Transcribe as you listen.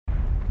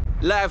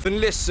live and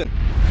listen.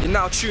 You're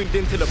now tuned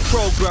into the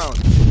program.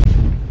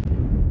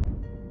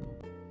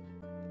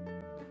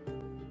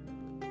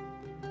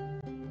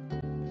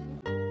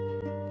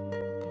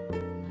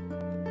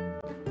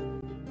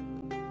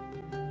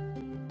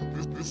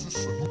 This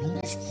is a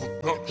Noodles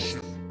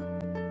production.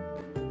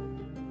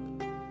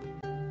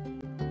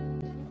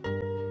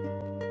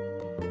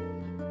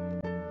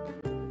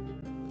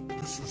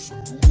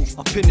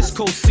 Up in this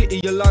cold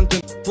city of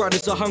London,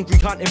 brothers are hungry,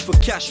 hunting for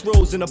cash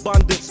rolls in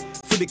abundance.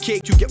 For the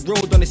cake you get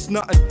rolled on, it's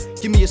nothing.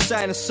 Give me a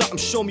sign of something,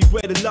 show me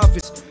where the love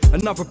is.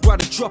 Another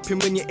brother dropping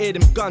when you hear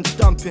them guns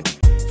dumping.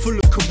 Full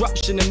of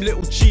corruption, them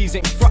little G's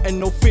ain't frontin',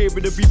 no fear of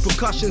the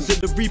repercussions of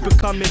the reaper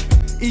coming.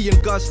 Ian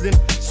guzzling,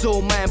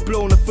 soul man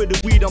blown for the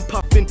weed I'm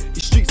puffing.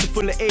 These streets are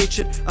full of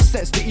hatred, I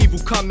sense the evil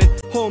coming.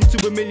 Home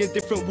to a million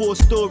different war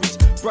stories,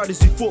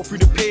 brothers who fought through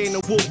the pain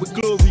and walked with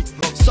glory.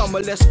 Some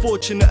are less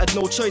fortunate, had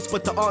no choice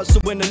but to answer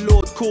when the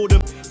Lord called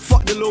them.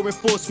 Fuck the law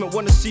enforcement,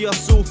 wanna see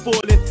us all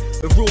falling.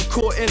 The rule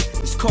caught in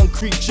this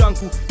concrete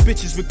jungle.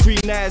 Bitches with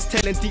green eyes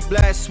telling deep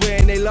lies,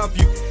 swearing they love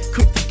you.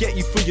 Quick to get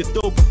you for your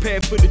dough,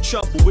 prepared for the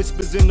trouble.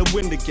 Whispers in the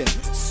wind again,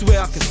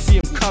 swear I can see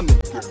him coming.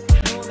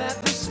 Know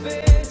that the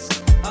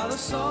spits are the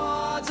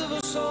swords of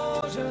a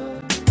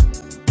soldier.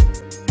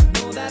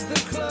 Know that the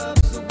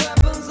clubs are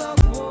weapons of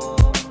war.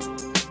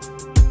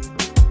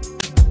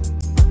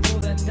 Know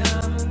that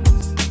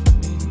diamonds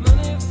need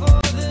money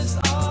for this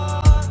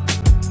art,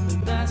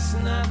 but that's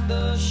not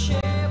the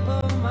shape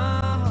of my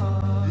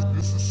heart.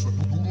 This is a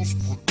Noodles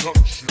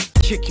production.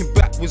 Kicking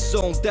back with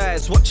zone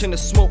dies, watching the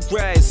smoke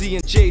rise. E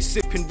and J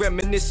sipping,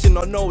 reminiscing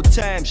on old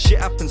times. Shit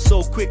happens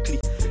so quickly,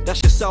 that's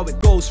just how it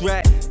goes,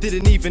 right?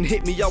 Didn't even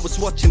hit me, I was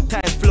watching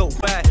time float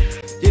by.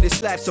 Yeah,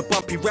 this life's a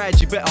bumpy ride,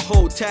 you better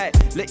hold tight.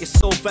 Let your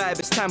soul vibe,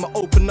 it's time to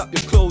open up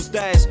your closed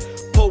eyes.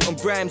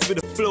 Potent rhymes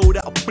with a flow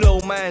that'll blow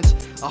minds.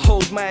 I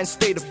hold mine,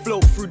 stay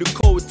afloat through the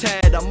cold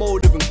tide. I'm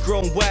older and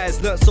grown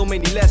wise, learned so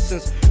many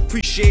lessons.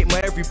 Appreciate my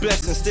every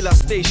blessing, still I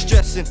stay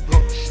stressing.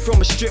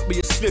 From a strip where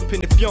you're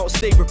slipping if you don't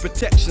stay with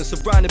protection.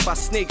 Surrounded by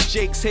snakes,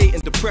 jakes, hate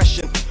and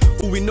depression.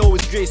 All we know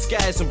is grey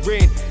skies and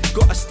rain.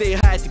 Gotta stay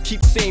high to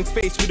keep same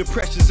face with the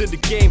pressures of the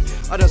game.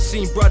 I done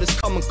seen brothers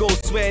come and go,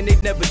 swearing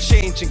they'd never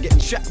change, and getting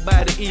trapped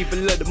by the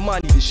evil of the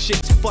money. This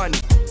shit's funny.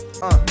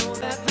 Know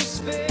that the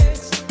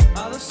spits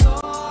are the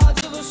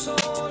swords of a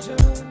soldier.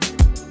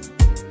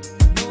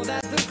 Know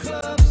that the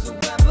club